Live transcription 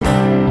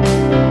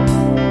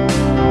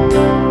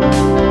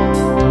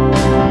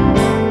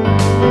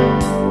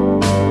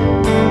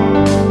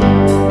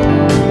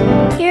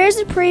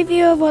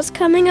what's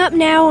coming up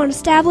now on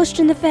Established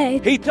in the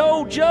Faith. He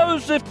told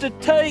Joseph to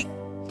take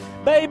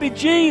baby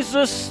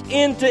Jesus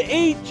into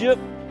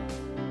Egypt,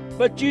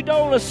 but you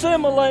don't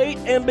assimilate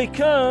and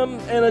become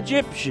an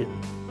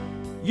Egyptian.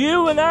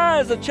 You and I,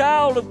 as a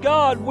child of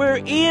God,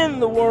 we're in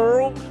the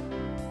world,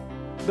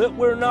 but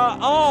we're not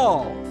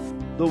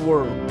of the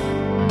world.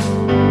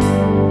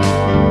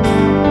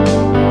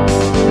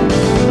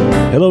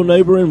 Hello,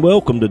 neighbor, and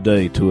welcome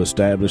today to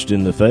Established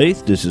in the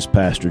Faith. This is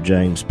Pastor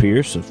James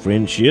Pierce of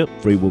Friendship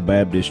Free Will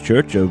Baptist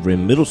Church over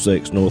in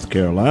Middlesex, North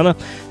Carolina,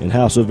 and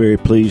how so very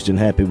pleased and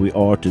happy we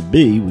are to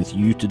be with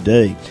you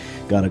today.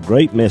 Got a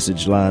great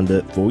message lined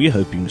up for you.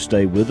 Hope you can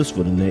stay with us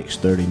for the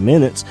next 30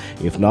 minutes.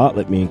 If not,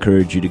 let me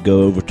encourage you to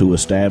go over to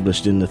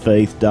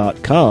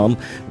establishedinthefaith.com.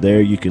 There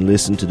you can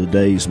listen to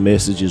today's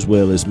message as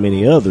well as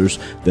many others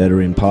that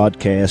are in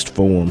podcast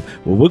form.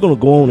 Well, we're going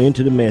to go on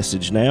into the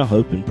message now.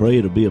 Hope and pray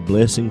it'll be a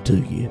blessing to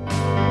you.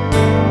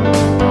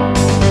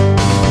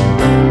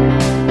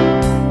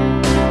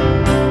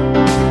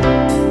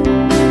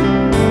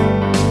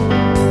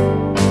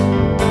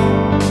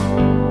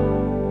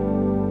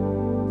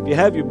 If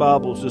you have your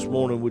Bibles this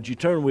morning, would you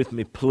turn with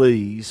me,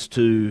 please,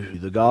 to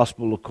the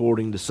Gospel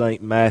according to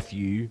St.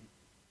 Matthew,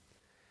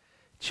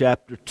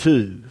 chapter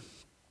 2.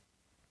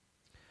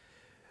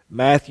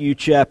 Matthew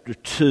chapter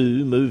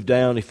 2, move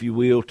down, if you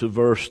will, to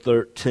verse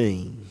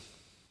 13.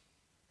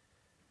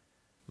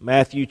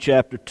 Matthew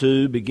chapter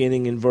 2,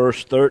 beginning in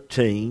verse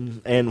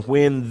 13. And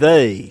when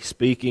they,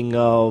 speaking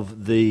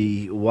of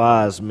the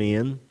wise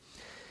men,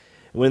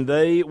 when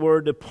they were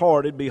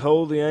departed,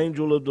 behold, the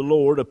angel of the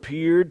Lord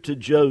appeared to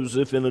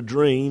Joseph in a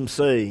dream,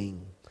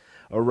 saying,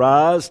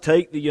 Arise,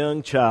 take the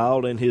young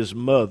child and his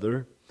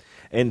mother,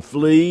 and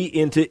flee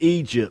into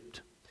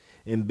Egypt,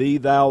 and be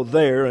thou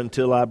there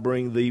until I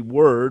bring thee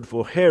word,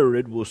 for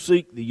Herod will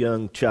seek the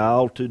young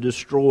child to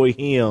destroy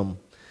him.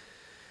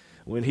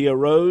 When he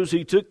arose,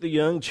 he took the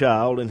young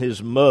child and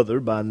his mother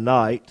by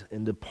night,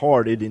 and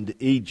departed into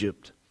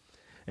Egypt,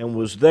 and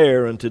was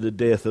there unto the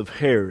death of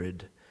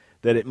Herod,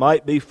 that it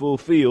might be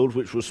fulfilled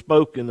which was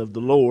spoken of the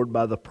Lord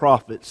by the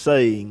prophet,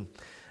 saying,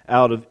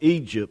 Out of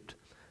Egypt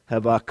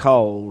have I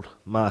called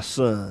my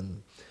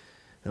son.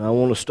 And I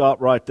want to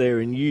stop right there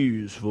and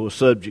use for a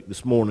subject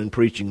this morning,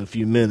 preaching a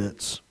few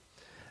minutes.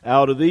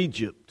 Out of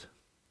Egypt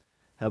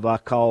have I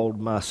called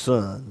my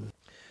son.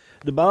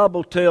 The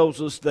Bible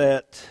tells us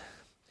that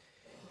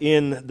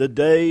in the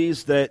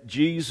days that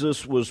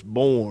Jesus was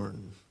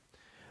born,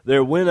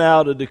 there went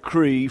out a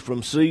decree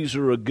from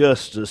Caesar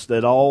Augustus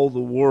that all the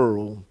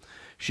world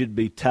should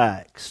be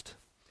taxed.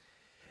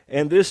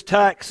 And this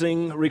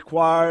taxing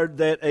required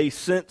that a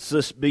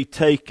census be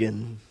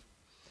taken.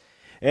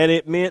 And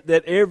it meant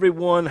that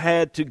everyone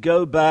had to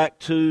go back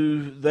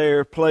to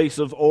their place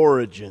of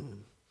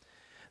origin.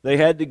 They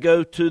had to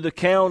go to the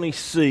county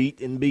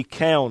seat and be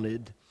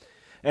counted.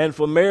 And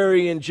for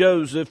Mary and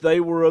Joseph, they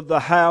were of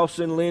the house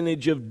and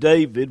lineage of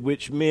David,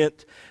 which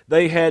meant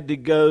they had to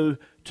go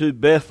to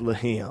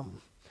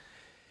Bethlehem.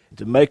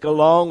 To make a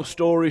long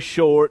story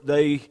short,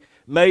 they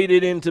made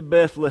it into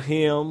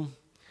Bethlehem.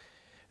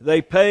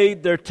 They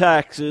paid their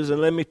taxes,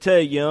 and let me tell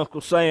you,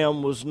 Uncle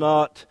Sam was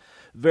not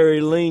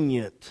very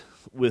lenient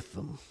with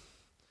them.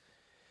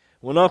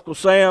 When Uncle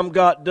Sam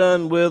got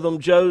done with them,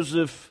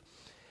 Joseph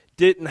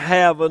didn't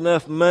have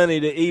enough money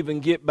to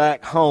even get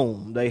back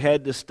home. They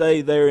had to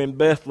stay there in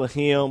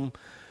Bethlehem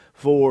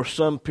for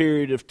some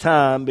period of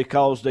time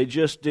because they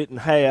just didn't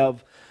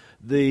have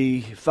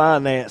the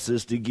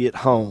finances to get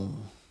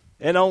home.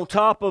 And on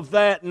top of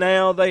that,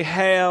 now they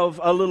have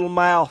a little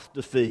mouth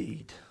to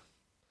feed.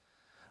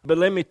 But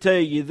let me tell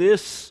you,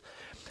 this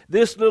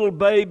little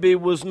baby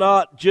was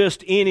not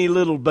just any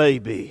little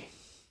baby.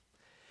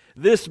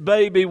 This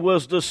baby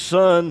was the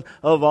Son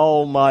of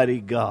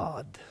Almighty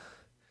God.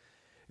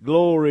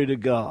 Glory to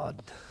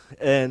God.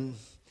 And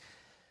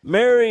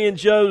Mary and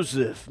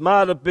Joseph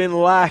might have been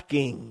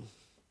lacking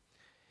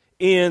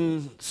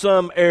in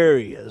some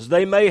areas.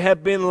 They may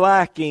have been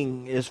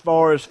lacking as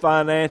far as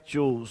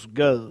financials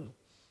go.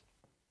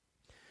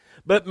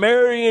 But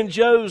Mary and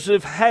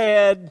Joseph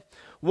had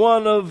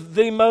one of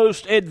the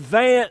most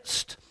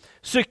advanced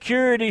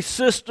security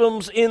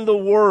systems in the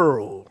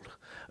world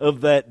of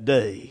that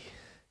day.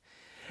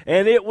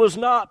 And it was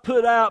not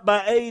put out by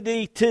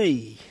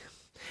ADT.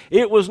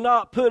 It was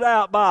not put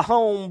out by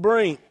Home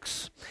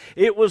Brinks.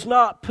 It was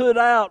not put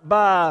out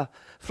by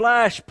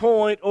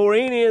Flashpoint or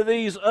any of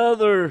these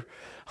other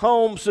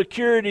home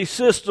security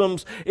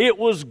systems. It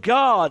was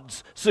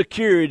God's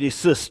security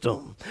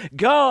system.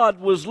 God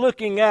was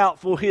looking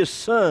out for His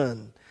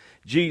Son,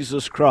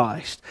 Jesus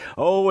Christ.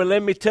 Oh, and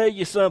let me tell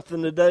you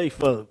something today,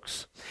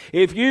 folks.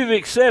 If you've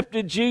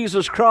accepted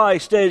Jesus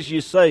Christ as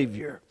your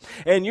Savior,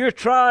 and you're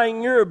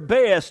trying your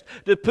best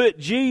to put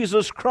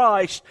Jesus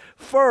Christ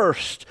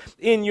first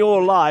in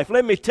your life,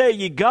 let me tell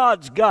you,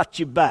 God's got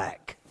you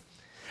back.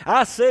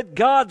 I said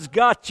God's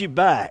got you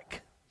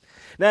back.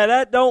 Now,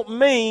 that don't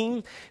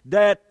mean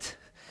that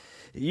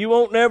you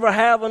won't never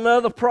have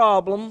another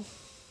problem.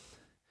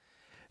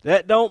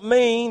 That don't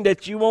mean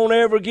that you won't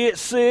ever get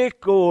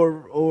sick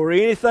or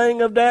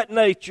anything of that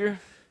nature.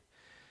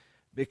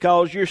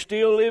 because you're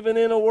still living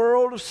in a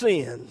world of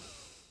sin.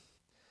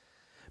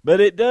 But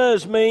it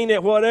does mean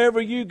that whatever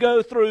you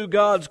go through,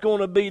 God's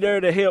going to be there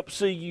to help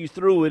see you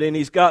through it, and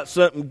He's got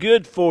something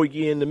good for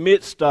you in the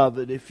midst of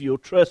it if you'll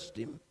trust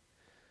Him.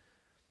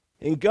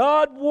 And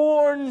God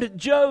warned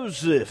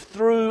Joseph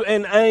through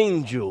an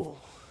angel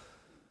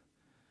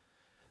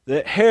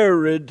that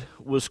Herod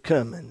was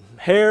coming.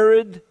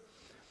 Herod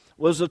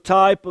was a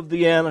type of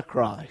the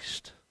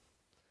Antichrist.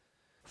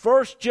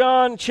 1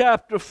 John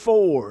chapter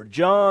 4,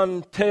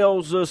 John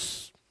tells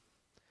us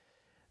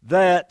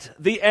that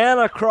the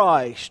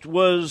Antichrist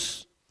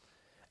was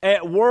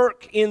at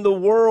work in the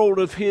world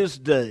of his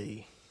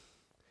day.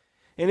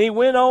 And he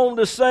went on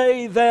to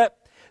say that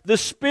the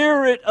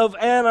spirit of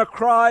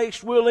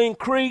Antichrist will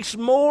increase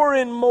more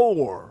and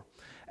more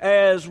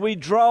as we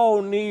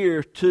draw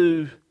near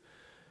to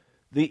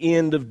the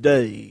end of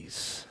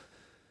days.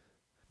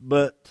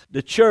 But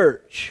the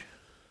church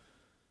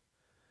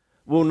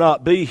will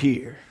not be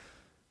here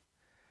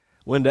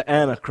when the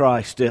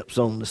Antichrist steps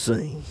on the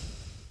scene.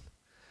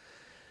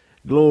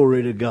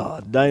 Glory to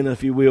God. Dana,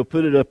 if you will,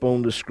 put it up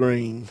on the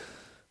screen.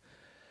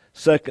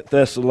 2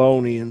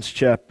 Thessalonians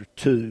chapter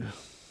 2,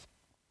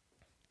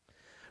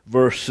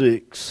 verse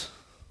 6.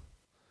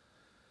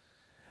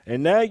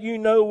 And now you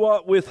know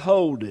what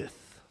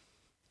withholdeth.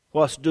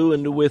 What's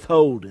doing the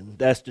withholding?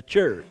 That's the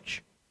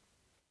church.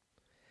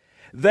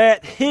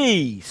 That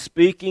he,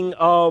 speaking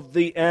of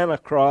the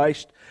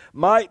Antichrist,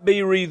 might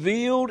be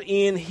revealed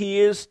in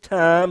his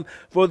time,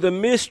 for the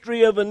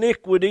mystery of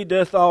iniquity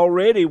doth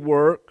already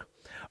work.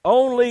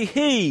 Only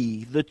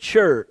he, the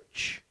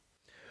church,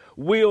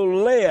 will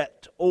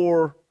let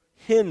or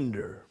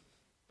hinder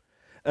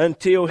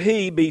until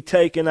he be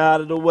taken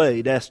out of the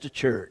way. That's the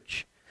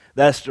church.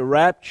 That's the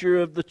rapture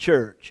of the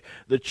church.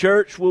 The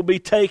church will be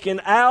taken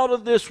out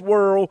of this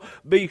world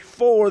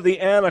before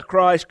the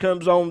Antichrist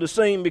comes on the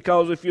scene,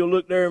 because if you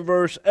look there in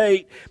verse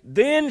 8,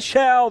 then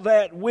shall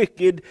that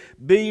wicked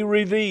be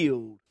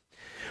revealed.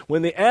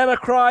 When the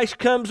Antichrist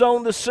comes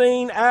on the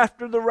scene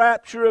after the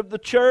rapture of the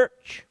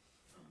church,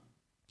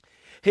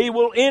 he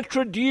will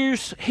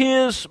introduce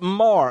his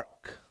mark.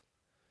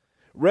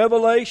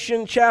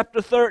 Revelation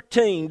chapter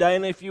 13.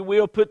 Dana, if you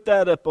will, put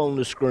that up on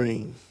the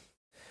screen.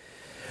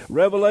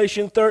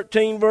 Revelation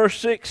 13, verse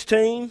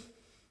 16.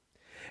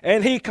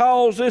 And he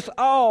causeth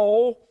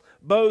all,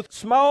 both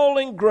small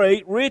and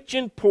great, rich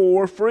and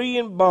poor, free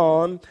and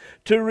bond,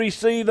 to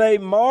receive a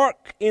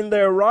mark in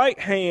their right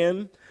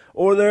hand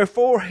or their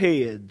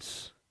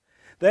foreheads,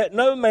 that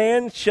no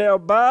man shall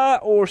buy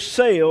or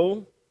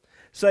sell,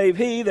 save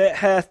he that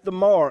hath the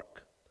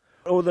mark,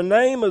 or the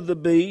name of the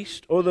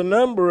beast, or the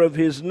number of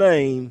his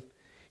name.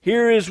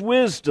 Here is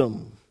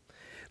wisdom.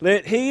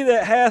 Let he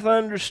that hath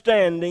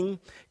understanding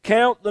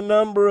count the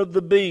number of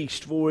the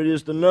beast, for it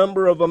is the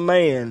number of a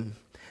man,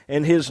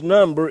 and his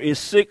number is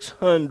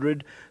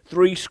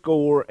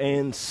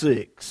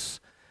 666.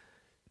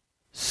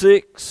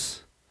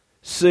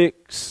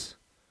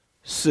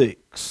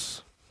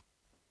 666.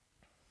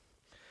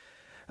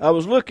 I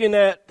was looking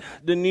at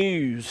the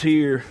news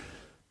here.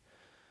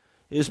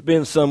 It's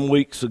been some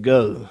weeks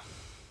ago.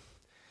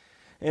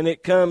 And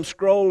it comes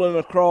scrolling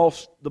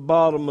across the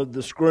bottom of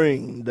the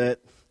screen that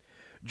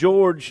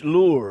George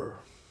Lure,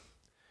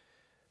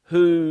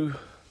 who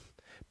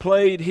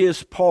played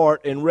his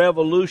part and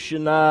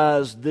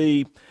revolutionized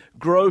the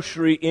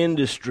grocery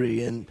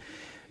industry and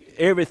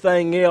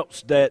everything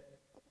else that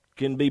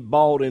can be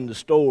bought in the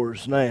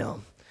stores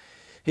now.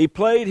 He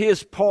played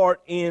his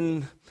part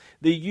in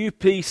the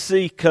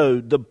UPC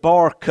code, the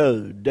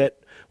barcode that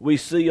we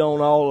see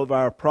on all of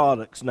our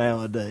products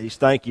nowadays.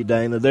 Thank you,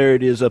 Dana. There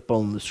it is up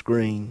on the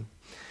screen.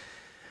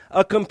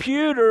 A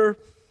computer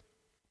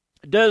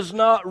does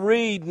not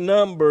read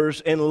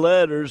numbers and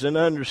letters and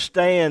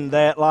understand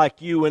that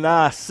like you and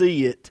I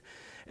see it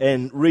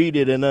and read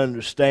it and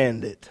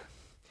understand it.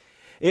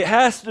 It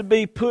has to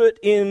be put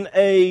in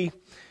a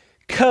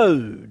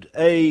code,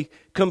 a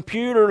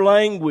computer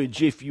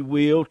language, if you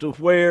will, to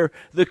where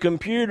the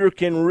computer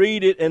can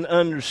read it and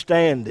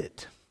understand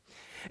it.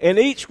 And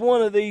each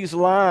one of these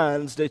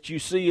lines that you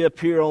see up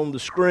here on the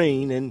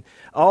screen and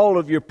all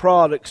of your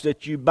products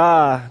that you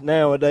buy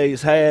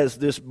nowadays has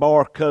this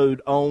barcode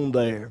on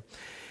there.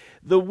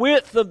 The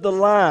width of the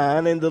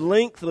line and the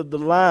length of the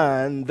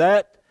line,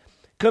 that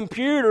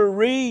computer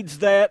reads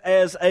that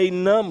as a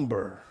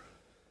number.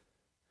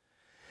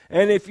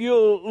 And if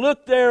you'll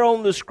look there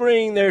on the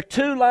screen, there are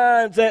 2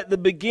 lines at the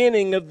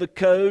beginning of the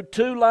code,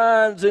 2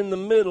 lines in the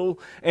middle,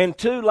 and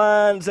 2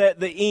 lines at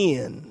the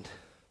end.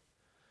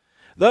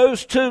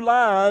 Those 2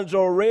 lines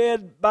are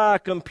read by a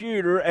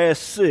computer as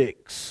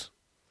 6.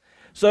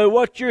 So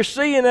what you're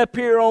seeing up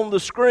here on the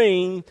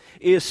screen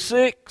is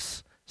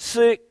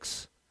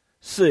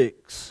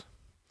 666.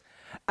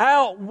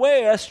 Out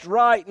west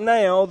right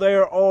now,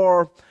 there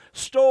are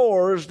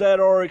stores that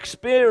are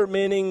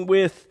experimenting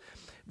with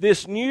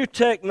this new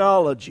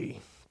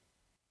technology.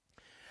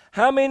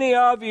 How many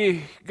of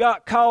you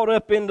got caught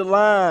up in the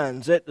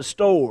lines at the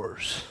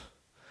stores?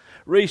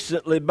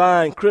 recently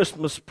buying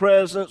Christmas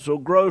presents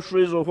or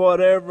groceries or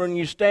whatever, and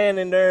you're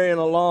standing there in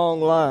a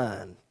long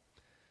line.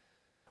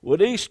 Well,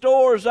 these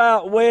stores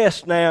out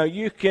west now,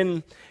 you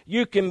can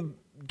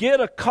get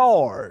a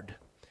card,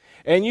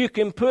 and you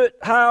can put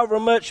however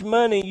much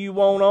money you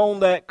want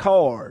on that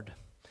card.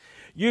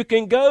 You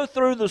can go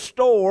through the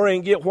store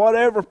and get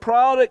whatever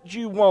product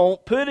you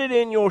want, put it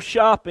in your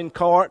shopping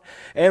cart,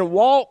 and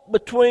walk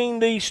between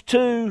these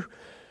two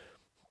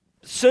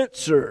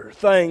sensor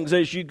things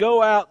as you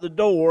go out the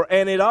door,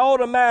 and it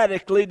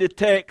automatically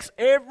detects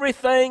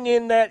everything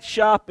in that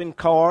shopping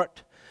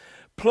cart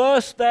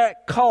plus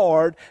that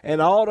card and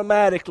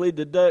automatically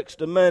deducts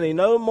the money.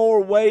 No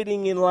more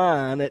waiting in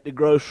line at the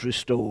grocery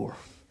store.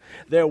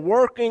 They're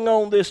working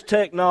on this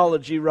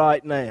technology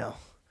right now.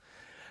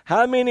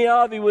 How many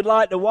of you would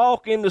like to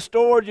walk in the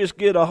store, just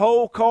get a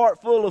whole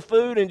cart full of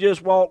food and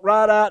just walk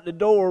right out the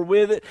door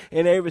with it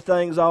and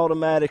everything's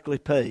automatically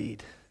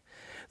paid?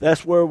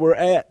 That's where we're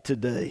at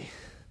today.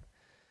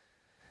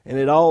 And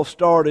it all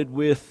started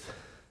with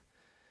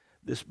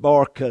this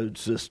barcode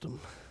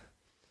system.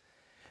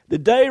 The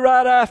day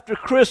right after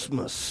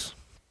Christmas,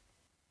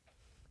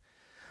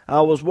 I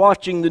was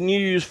watching the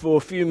news for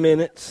a few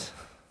minutes,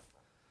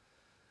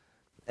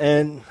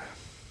 and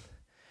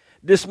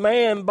this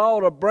man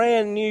bought a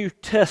brand new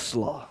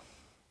Tesla.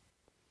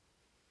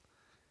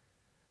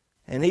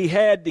 And he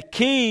had the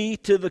key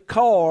to the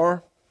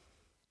car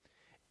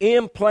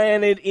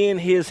implanted in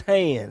his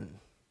hand.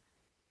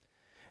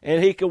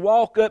 And he could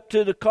walk up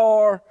to the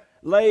car,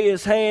 lay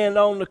his hand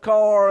on the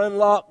car,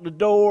 unlock the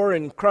door,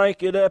 and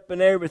crank it up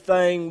and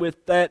everything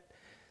with that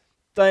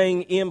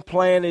thing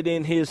implanted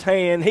in his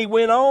hand. He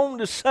went on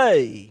to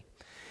say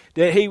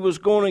that he was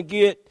going to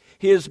get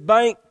his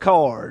bank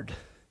card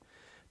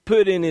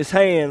put in his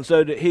hand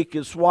so that he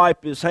could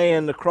swipe his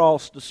hand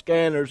across the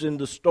scanners in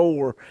the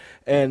store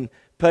and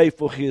pay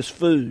for his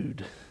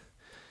food.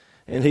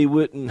 And he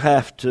wouldn't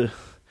have to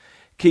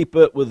keep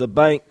up with a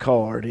bank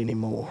card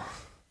anymore.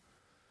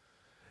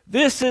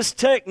 This is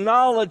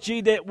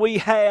technology that we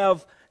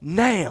have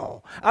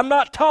now. I'm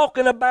not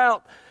talking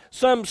about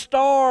some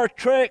Star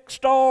Trek,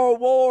 Star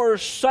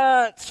Wars,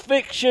 science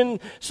fiction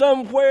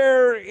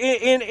somewhere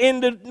in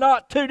the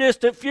not too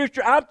distant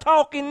future. I'm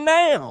talking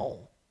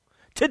now,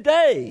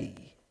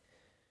 today.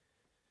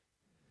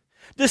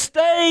 The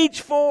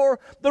stage for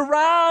the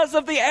rise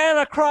of the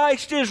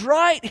Antichrist is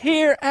right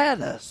here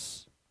at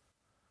us.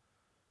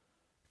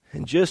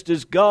 And just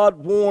as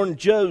God warned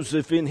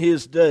Joseph in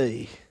his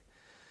day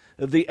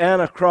of the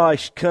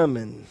Antichrist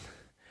coming,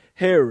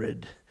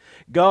 Herod,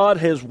 God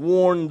has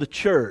warned the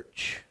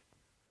church.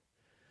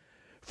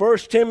 1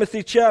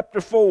 Timothy chapter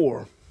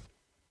 4.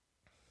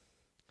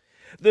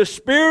 The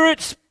Spirit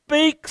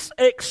speaks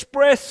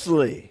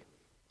expressly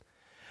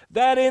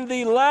that in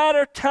the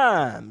latter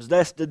times,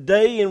 that's the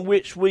day in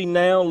which we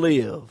now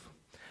live,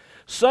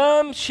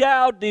 some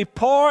shall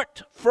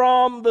depart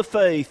from the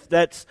faith.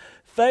 That's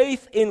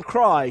faith in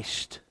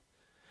Christ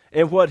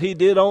and what He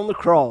did on the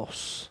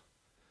cross.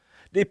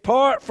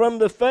 Depart from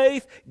the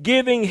faith,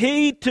 giving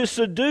heed to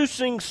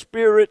seducing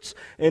spirits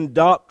and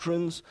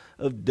doctrines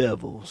of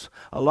devils.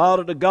 A lot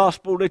of the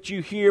gospel that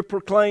you hear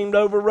proclaimed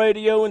over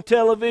radio and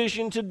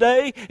television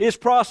today is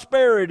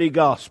prosperity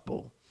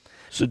gospel.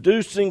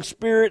 Seducing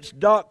spirits,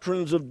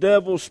 doctrines of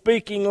devils,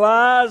 speaking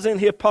lies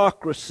and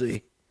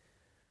hypocrisy,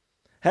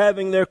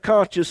 having their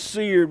conscience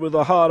seared with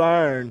a hot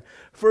iron,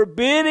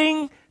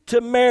 forbidding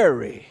to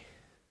marry.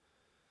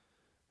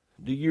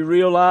 Do you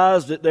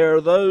realize that there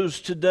are those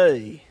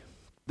today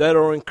that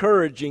are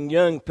encouraging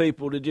young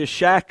people to just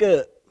shack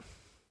up,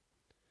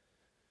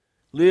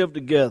 live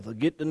together,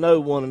 get to know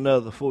one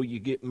another before you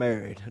get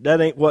married?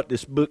 That ain't what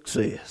this book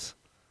says.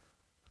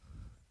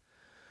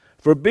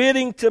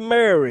 Forbidding to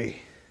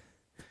marry.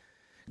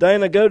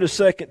 Dana, go to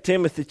 2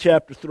 Timothy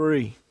chapter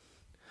 3.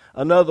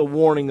 Another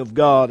warning of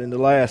God in the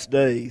last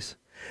days.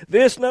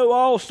 This know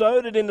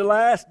also that in the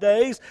last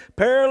days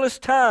perilous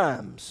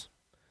times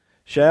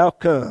shall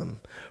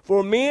come.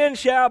 For men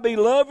shall be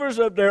lovers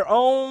of their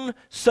own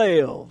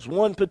selves.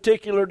 One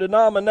particular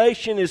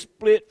denomination is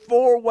split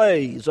 4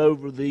 ways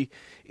over the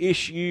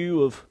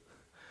issue of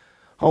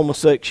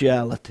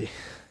homosexuality.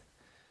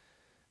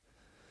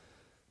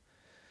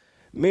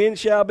 Men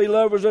shall be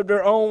lovers of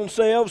their own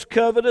selves,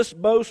 covetous,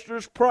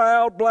 boasters,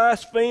 proud,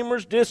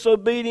 blasphemers,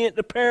 disobedient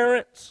to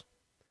parents,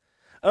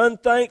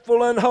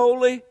 unthankful,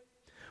 unholy,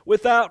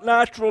 without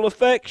natural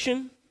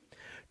affection,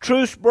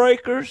 truce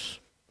breakers,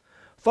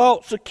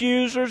 false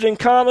accusers,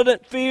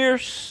 incontinent,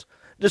 fierce,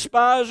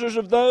 despisers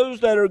of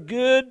those that are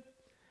good,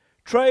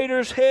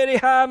 traitors, heady,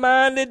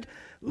 high-minded,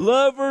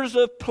 lovers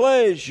of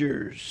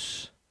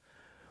pleasures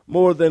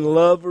more than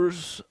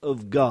lovers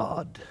of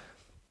God.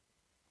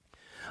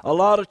 A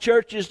lot of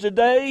churches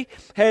today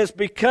has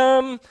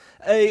become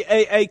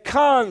a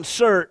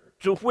concert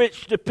to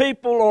which the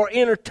people are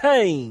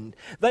entertained.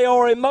 They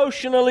are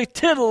emotionally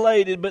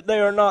titillated, but they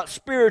are not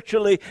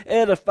spiritually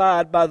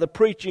edified by the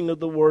preaching of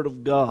the Word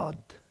of God.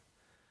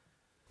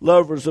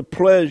 Lovers of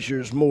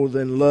pleasures more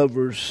than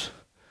lovers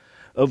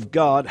of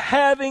God,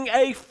 having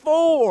a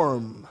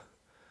form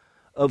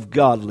of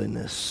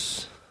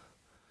godliness.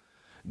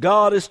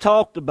 God is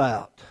talked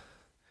about.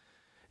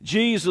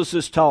 Jesus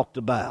is talked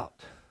about.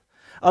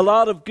 A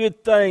lot of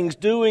good things,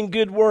 doing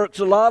good works,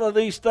 a lot of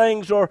these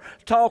things are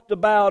talked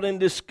about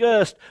and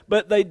discussed,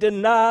 but they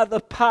deny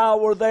the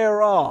power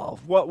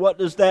thereof. What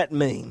does that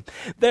mean?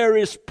 There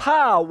is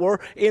power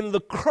in the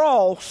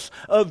cross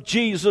of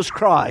Jesus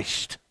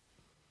Christ.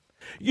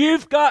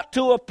 You've got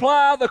to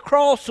apply the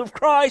cross of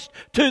Christ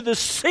to the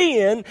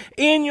sin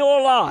in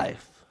your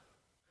life.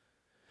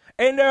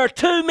 And there are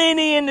too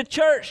many in the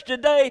church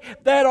today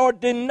that are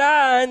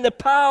denying the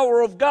power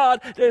of God.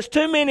 There's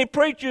too many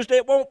preachers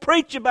that won't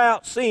preach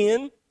about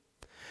sin.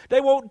 They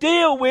won't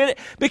deal with it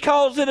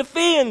because it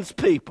offends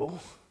people.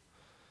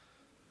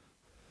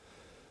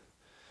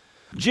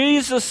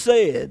 Jesus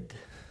said,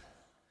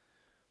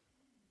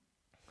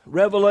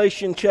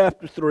 Revelation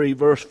chapter 3,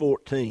 verse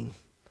 14,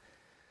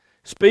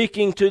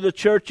 speaking to the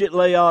church at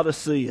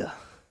Laodicea,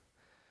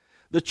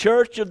 the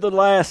church of the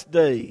last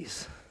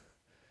days,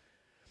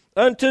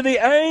 unto the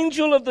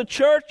angel of the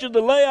church of the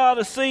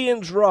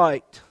Laodiceans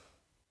write,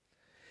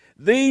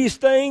 These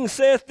things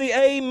saith the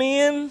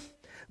Amen,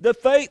 the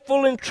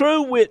faithful and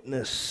true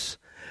witness,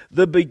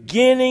 the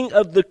beginning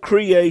of the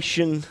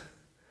creation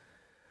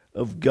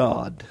of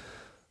God.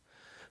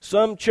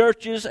 Some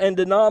churches and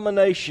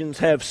denominations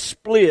have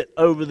split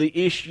over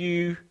the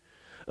issue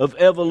of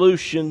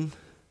evolution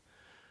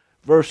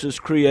versus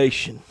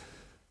creation.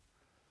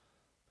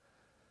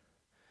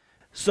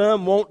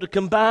 Some want to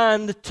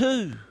combine the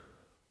two,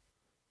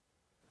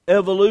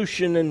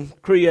 evolution and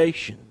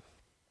creation.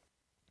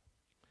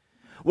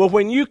 Well,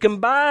 when you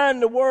combine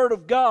the Word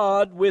of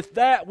God with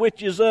that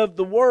which is of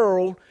the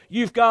world,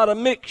 you've got a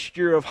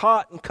mixture of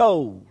hot and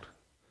cold,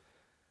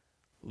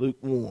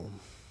 lukewarm.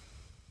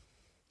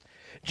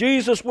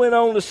 Jesus went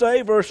on to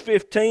say, verse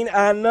 15,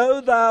 I know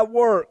thy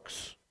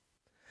works,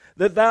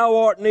 that thou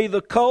art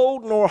neither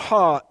cold nor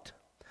hot.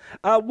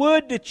 I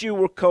would that you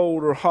were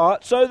cold or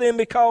hot. So then,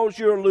 because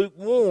you're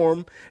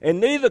lukewarm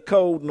and neither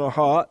cold nor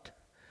hot,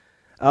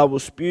 I will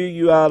spew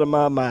you out of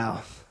my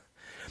mouth.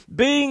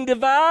 Being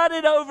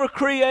divided over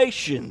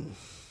creation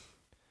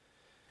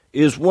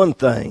is one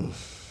thing.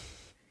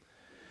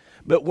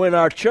 But when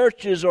our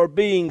churches are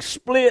being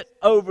split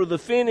over the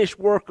finished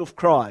work of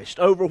Christ,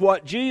 over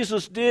what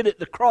Jesus did at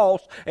the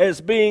cross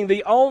as being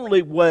the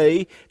only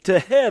way to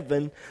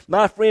heaven,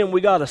 my friend,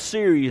 we got a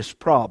serious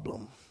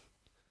problem.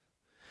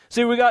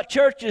 See, we got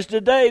churches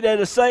today that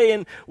are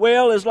saying,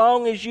 well, as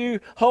long as you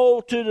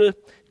hold to the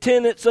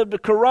tenets of the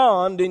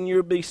Quran, then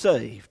you'll be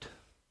saved.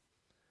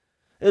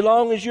 As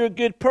long as you're a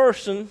good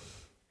person,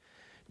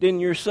 then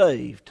you're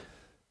saved.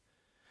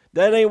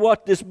 That ain't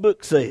what this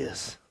book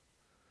says.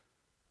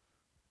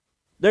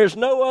 There's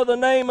no other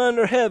name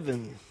under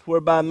heaven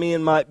whereby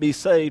men might be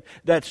saved.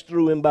 That's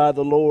through and by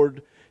the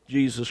Lord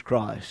Jesus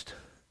Christ.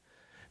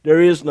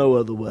 There is no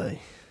other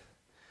way.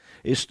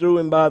 It's through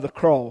and by the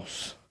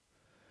cross,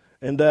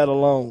 and that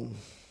alone.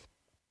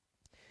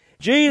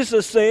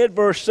 Jesus said,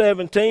 verse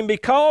 17,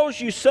 because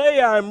you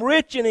say I am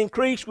rich and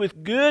increase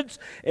with goods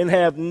and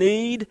have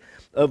need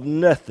of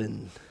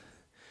nothing.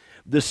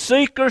 The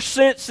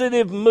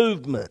seeker-sensitive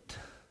movement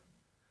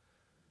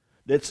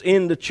that's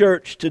in the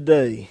church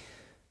today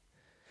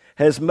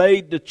has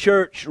made the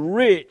church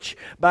rich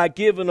by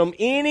giving them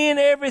any and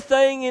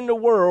everything in the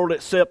world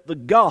except the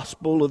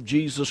gospel of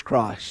Jesus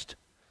Christ.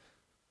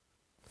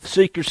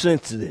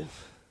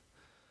 Seeker-sensitive.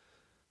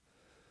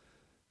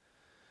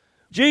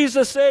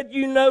 Jesus said,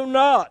 you know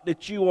not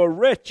that you are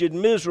wretched,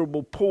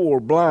 miserable,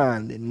 poor,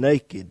 blind, and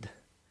naked.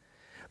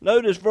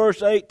 Notice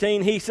verse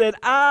 18, he said,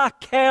 I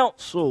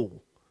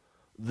counsel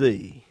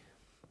thee.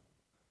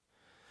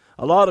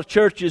 A lot of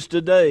churches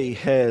today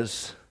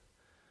has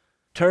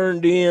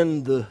turned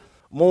in the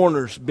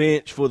mourner's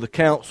bench for the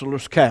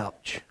counselor's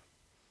couch.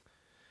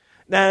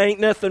 Now, ain't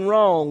nothing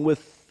wrong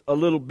with a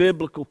little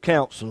biblical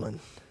counseling.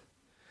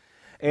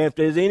 And if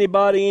there's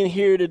anybody in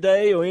here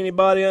today or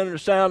anybody under the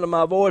sound of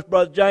my voice,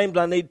 Brother James,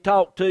 I need to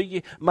talk to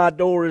you, my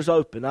door is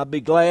open. I'd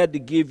be glad to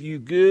give you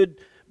good,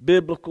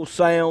 biblical,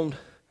 sound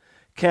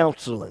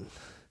counseling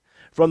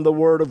from the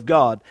Word of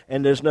God.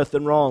 And there's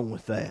nothing wrong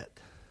with that.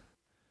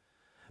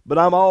 But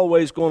I'm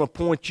always going to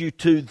point you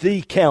to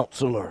the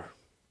counselor,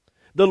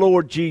 the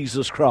Lord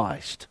Jesus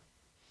Christ.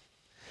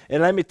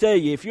 And let me tell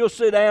you, if you'll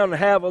sit down and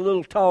have a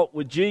little talk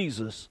with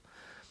Jesus,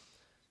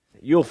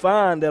 you'll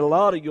find that a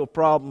lot of your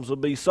problems will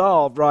be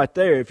solved right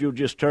there if you'll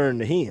just turn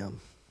to Him.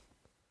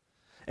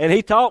 And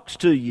He talks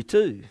to you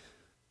too.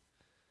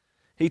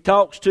 He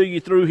talks to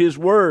you through His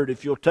Word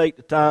if you'll take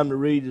the time to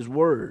read His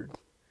Word.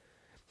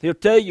 He'll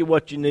tell you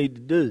what you need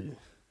to do.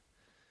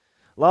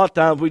 A lot of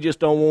times we just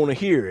don't want to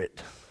hear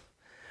it.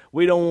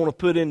 We don't want to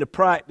put into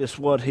practice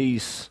what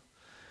He's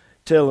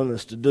telling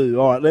us to do.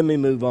 All right, let me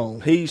move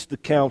on. He's the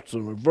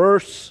counselor.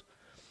 Verse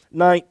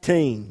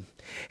 19.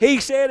 He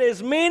said,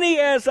 as many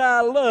as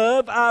I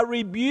love, I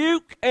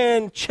rebuke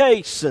and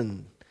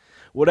chasten.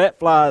 Well, that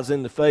flies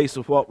in the face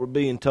of what we're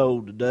being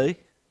told today.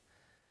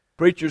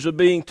 Preachers are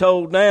being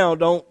told now,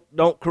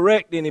 don't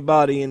correct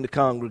anybody in the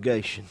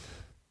congregation.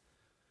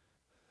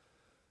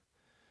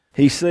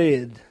 He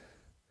said,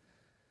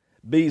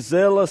 "Be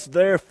zealous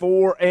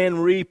therefore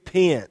and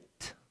repent."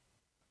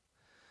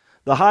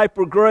 The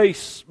hyper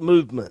grace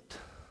movement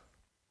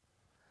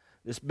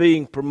that's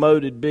being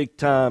promoted big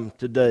time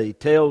today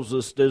tells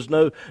us there's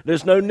no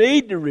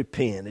need to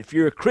repent. If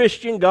you're a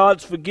Christian,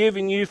 God's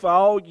forgiving you for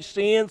all your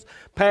sins,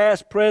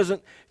 past,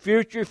 present,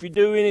 future. If you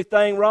do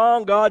anything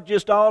wrong, God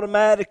just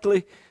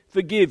automatically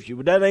forgives you.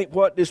 But that ain't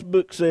what this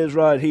book says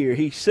right here.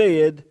 He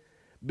said,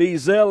 "Be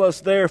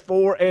zealous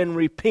therefore and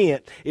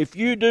repent." If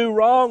you do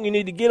wrong, you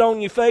need to get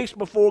on your face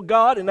before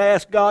God and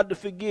ask God to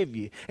forgive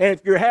you. And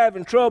if you're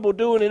having trouble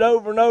doing it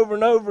over and over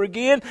and over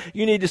again,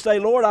 you need to say,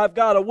 "Lord, I've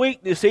got a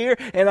weakness here,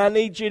 and I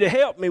need you to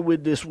help me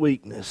with this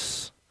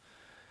weakness."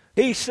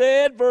 He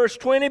said, verse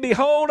 20,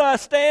 "Behold, I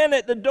stand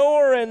at the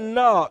door and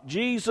knock."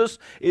 Jesus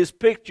is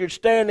pictured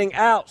standing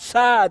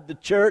outside the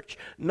church,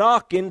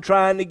 knocking,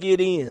 trying to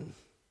get in.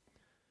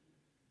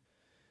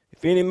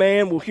 "If any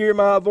man will hear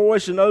my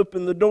voice and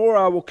open the door,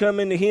 I will come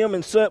into him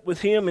and sup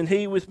with him and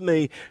he with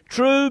me."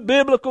 True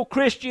biblical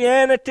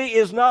Christianity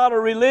is not a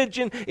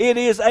religion. It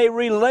is a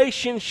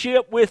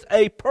relationship with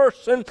a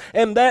person,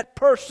 and that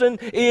person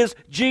is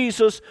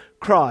Jesus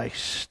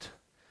Christ.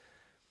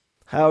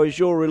 How is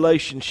your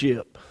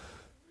relationship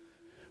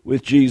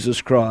with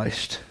Jesus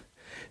Christ?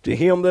 "To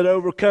him that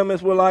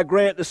overcometh will I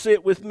grant to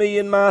sit with me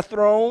in my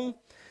throne,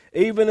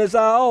 even as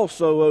I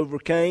also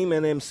overcame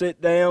and am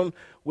set down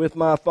with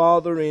my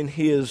Father in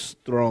his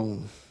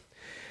throne."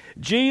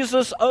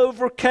 Jesus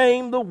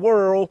overcame the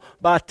world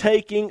by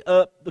taking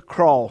up the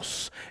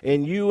cross,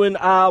 and you and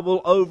I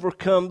will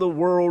overcome the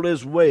world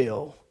as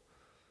well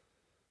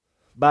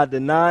by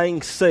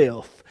denying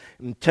self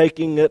and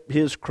taking up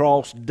his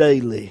cross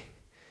daily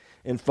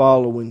and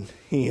following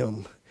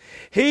him.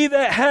 He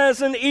that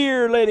has an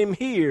ear, let him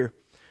hear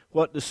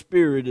what the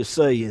Spirit is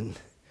saying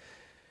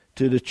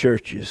to the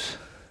churches.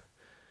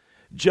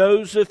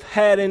 Joseph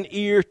had an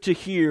ear to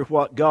hear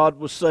what God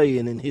was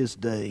saying in his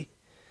day.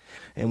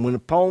 And when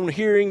upon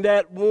hearing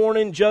that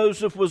warning,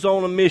 Joseph was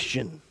on a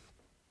mission.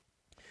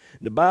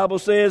 The Bible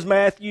says,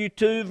 Matthew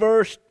 2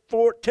 verse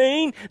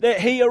 14,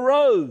 that he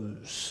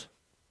arose.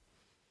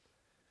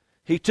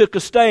 He took a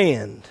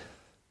stand.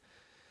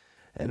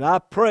 And I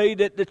pray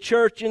that the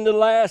church in the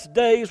last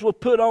days will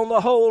put on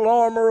the whole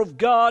armor of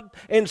God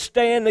and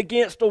stand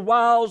against the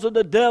wiles of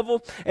the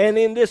devil. And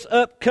in this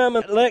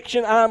upcoming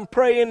election, I'm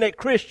praying that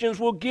Christians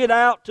will get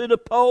out to the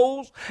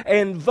polls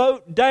and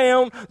vote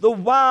down the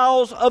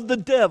wiles of the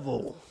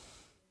devil.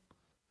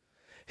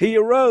 He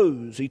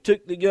arose. He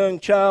took the young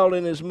child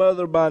and his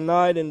mother by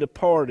night and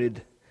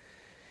departed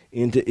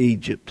into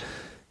Egypt.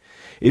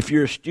 If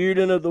you're a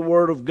student of the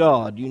Word of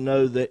God, you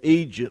know that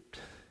Egypt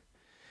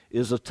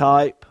is a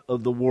type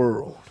of the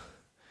world.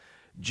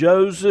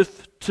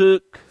 Joseph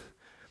took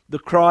the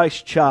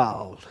Christ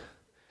child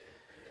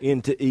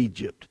into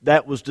Egypt.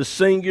 That was the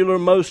singular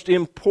most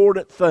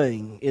important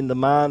thing in the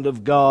mind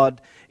of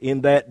God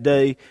in that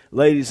day.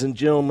 Ladies and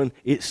gentlemen,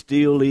 it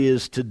still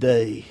is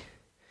today.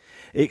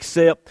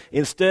 Except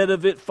instead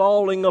of it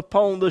falling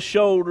upon the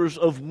shoulders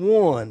of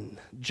one,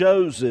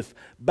 Joseph,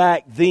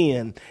 back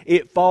then,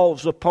 it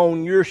falls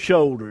upon your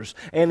shoulders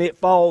and it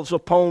falls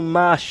upon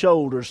my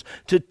shoulders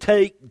to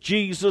take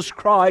Jesus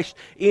Christ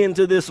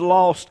into this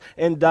lost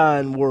and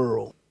dying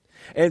world.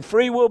 And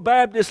Free Will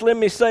Baptist, let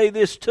me say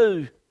this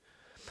too.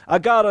 I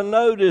got a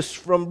notice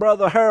from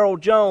Brother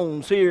Harold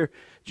Jones here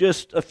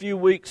just a few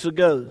weeks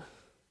ago.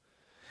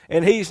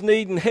 And he's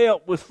needing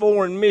help with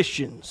foreign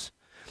missions.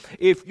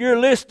 If you're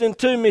listening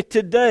to me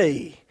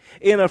today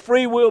in a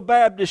Free Will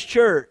Baptist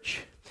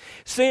church,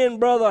 send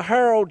Brother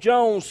Harold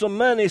Jones some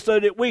money so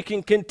that we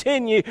can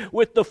continue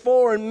with the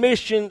foreign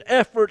mission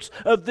efforts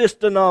of this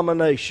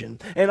denomination.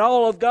 And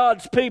all of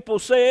God's people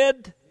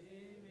said,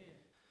 Amen.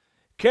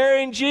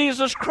 Carrying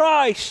Jesus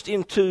Christ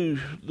into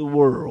the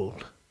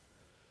world.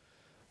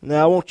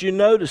 Now I want you to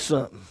notice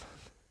something.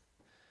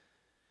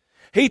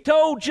 He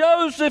told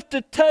Joseph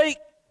to take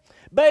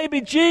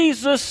baby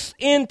Jesus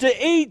into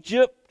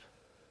Egypt,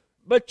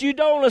 but you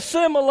don't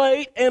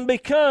assimilate and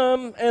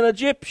become an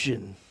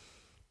Egyptian.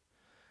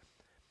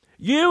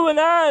 You and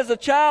I, as a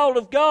child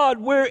of God,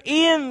 we're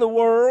in the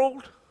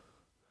world,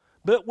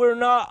 but we're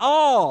not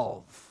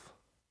of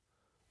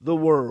the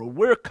world.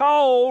 We're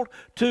called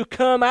to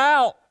come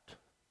out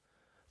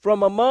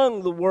from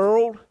among the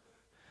world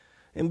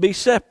and be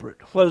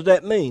separate. What does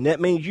that mean? That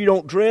means you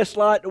don't dress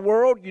like the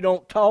world, you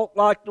don't talk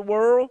like the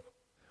world.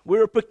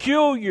 We're a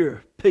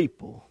peculiar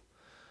people.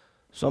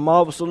 Some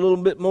of us a little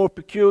bit more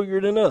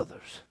peculiar than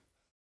others.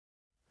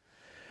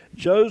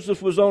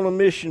 Joseph was on a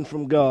mission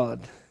from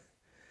God.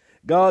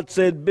 God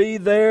said, "Be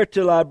there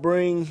till I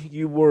bring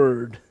you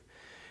word."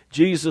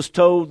 Jesus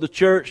told the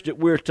church that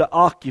we're to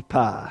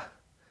occupy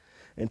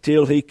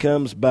until he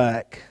comes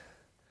back.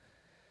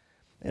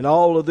 And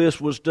all of this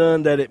was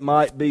done that it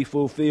might be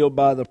fulfilled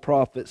by the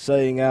prophet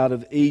saying, "Out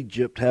of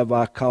Egypt have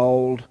I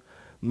called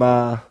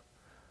my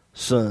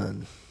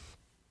son."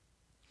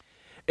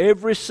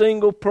 Every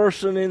single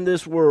person in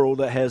this world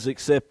that has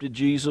accepted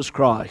Jesus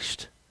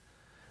Christ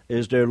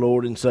as their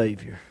Lord and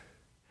Savior,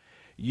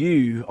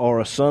 You are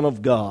a son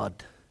of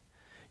God.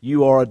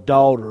 You are a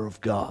daughter of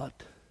God.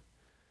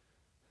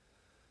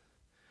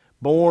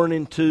 Born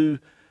into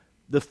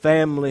the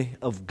family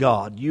of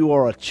God. You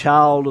are a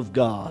child of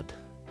God.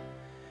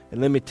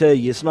 And let me tell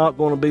you, it's not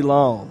going to be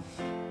long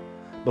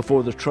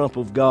before the trump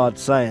of God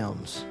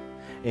sounds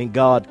and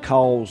God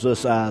calls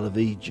us out of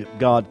Egypt.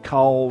 God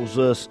calls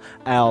us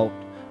out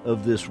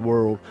of this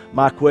world.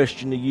 My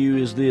question to you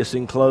is this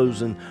in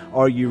closing: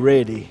 are you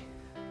ready?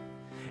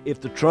 If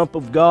the trump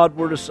of God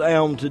were to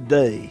sound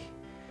today,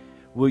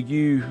 will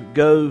you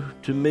go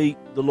to meet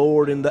the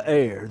Lord in the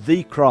air,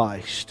 the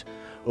Christ,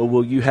 or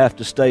will you have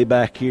to stay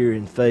back here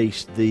and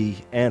face the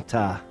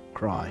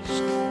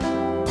Antichrist?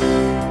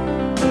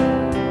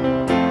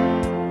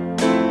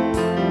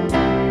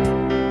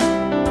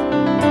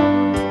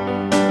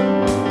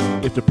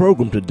 If the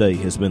program today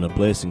has been a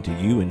blessing to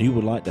you and you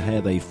would like to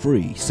have a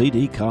free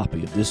CD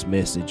copy of this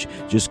message,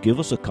 just give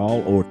us a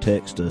call or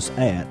text us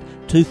at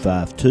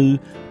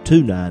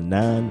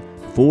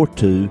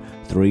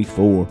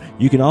 252-299-4234.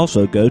 You can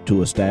also go to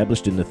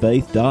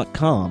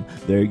establishedinthefaith.com.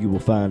 There you will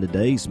find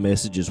today's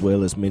message as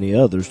well as many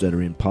others that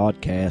are in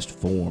podcast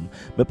form.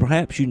 But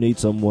perhaps you need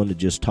someone to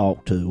just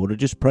talk to or to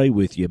just pray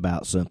with you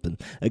about something.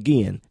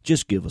 Again,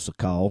 just give us a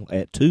call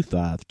at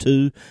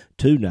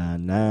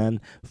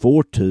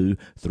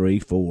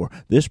 252-299-4234.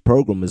 This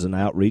program is an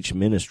outreach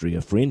ministry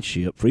of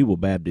Friendship Free Will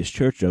Baptist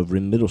Church over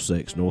in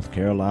Middlesex, North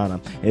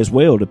Carolina. As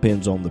well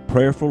depends on the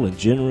prayerful and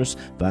generous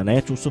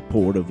financial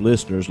support of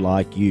listeners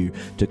like you.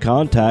 To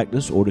contact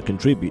us or to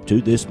contribute to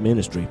this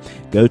ministry,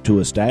 go to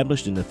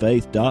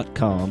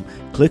establishedinthefaith.com,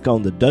 click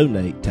on the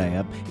Donate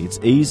tab. It's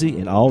easy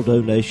and all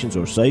donations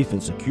are safe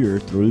and secure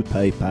through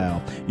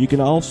PayPal. You can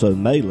also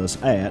mail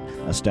us at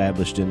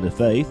Established in the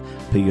Faith,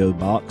 P.O.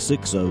 Box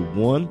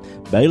 601,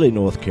 Bailey,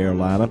 North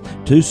Carolina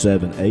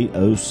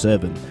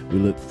 27807. We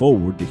look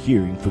forward to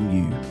hearing from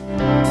you.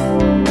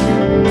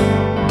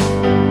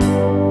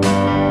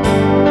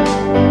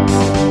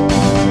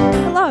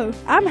 Hello,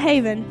 I'm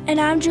Haven. And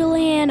I'm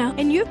Juliana.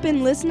 And you've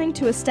been listening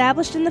to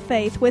Established in the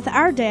Faith with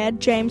our dad,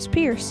 James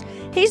Pierce.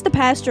 He's the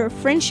pastor of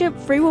Friendship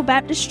Free Will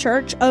Baptist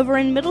Church over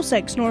in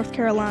Middlesex, North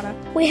Carolina.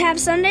 We have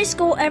Sunday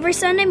school every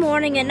Sunday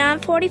morning at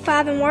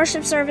 9:45 and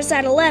worship service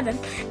at 11,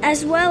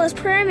 as well as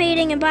prayer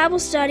meeting and Bible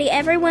study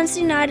every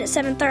Wednesday night at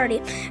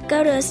 7:30.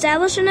 Go to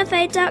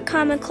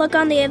establishedinthefaith.com and click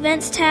on the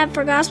events tab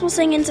for gospel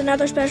singings and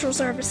other special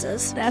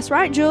services. That's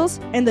right, Jules.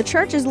 And the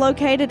church is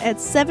located at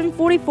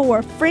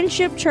 744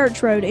 Friendship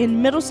Church Road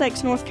in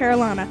Middlesex, North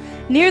Carolina,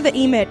 near the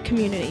EMED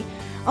community.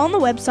 On the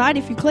website,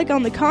 if you click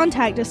on the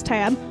Contact Us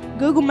tab,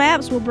 Google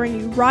Maps will bring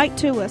you right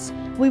to us.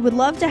 We would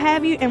love to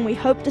have you, and we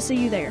hope to see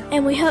you there.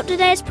 And we hope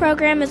today's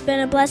program has been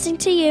a blessing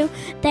to you.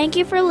 Thank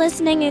you for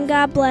listening, and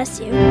God bless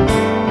you.